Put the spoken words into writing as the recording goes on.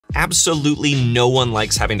Absolutely no one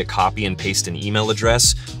likes having to copy and paste an email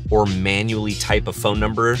address or manually type a phone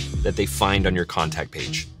number that they find on your contact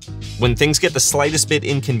page. When things get the slightest bit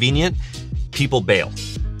inconvenient, people bail,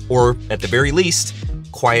 or at the very least,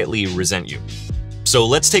 quietly resent you. So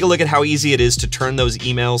let's take a look at how easy it is to turn those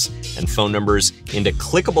emails and phone numbers into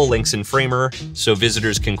clickable links in Framer so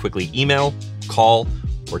visitors can quickly email, call,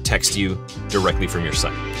 or text you directly from your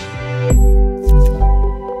site.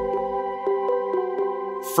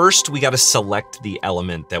 First, we got to select the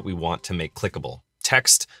element that we want to make clickable.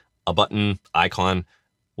 Text, a button, icon,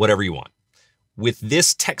 whatever you want. With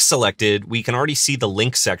this text selected, we can already see the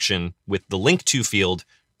link section with the link to field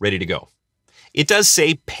ready to go. It does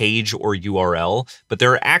say page or URL, but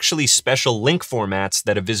there are actually special link formats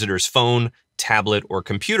that a visitor's phone, tablet, or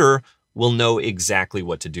computer will know exactly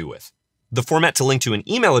what to do with. The format to link to an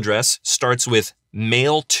email address starts with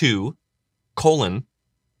mail to,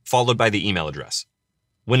 followed by the email address.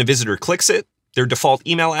 When a visitor clicks it, their default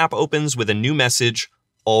email app opens with a new message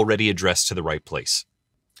already addressed to the right place.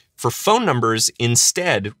 For phone numbers,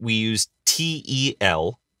 instead, we use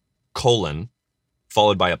TEL,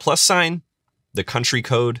 followed by a plus sign, the country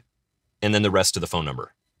code, and then the rest of the phone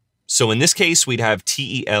number. So in this case, we'd have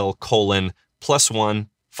TEL +1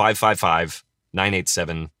 555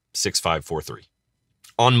 987 6543.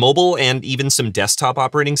 On mobile and even some desktop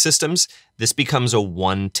operating systems, this becomes a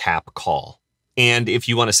one-tap call. And if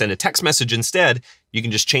you want to send a text message instead, you can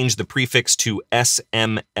just change the prefix to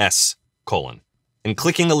SMS:, and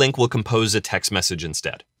clicking the link will compose a text message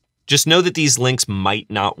instead. Just know that these links might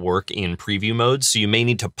not work in preview mode, so you may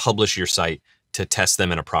need to publish your site to test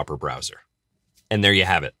them in a proper browser. And there you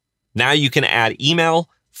have it. Now you can add email,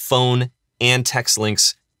 phone, and text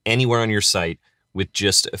links anywhere on your site with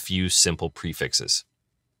just a few simple prefixes.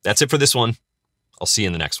 That's it for this one. I'll see you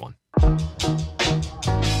in the next one.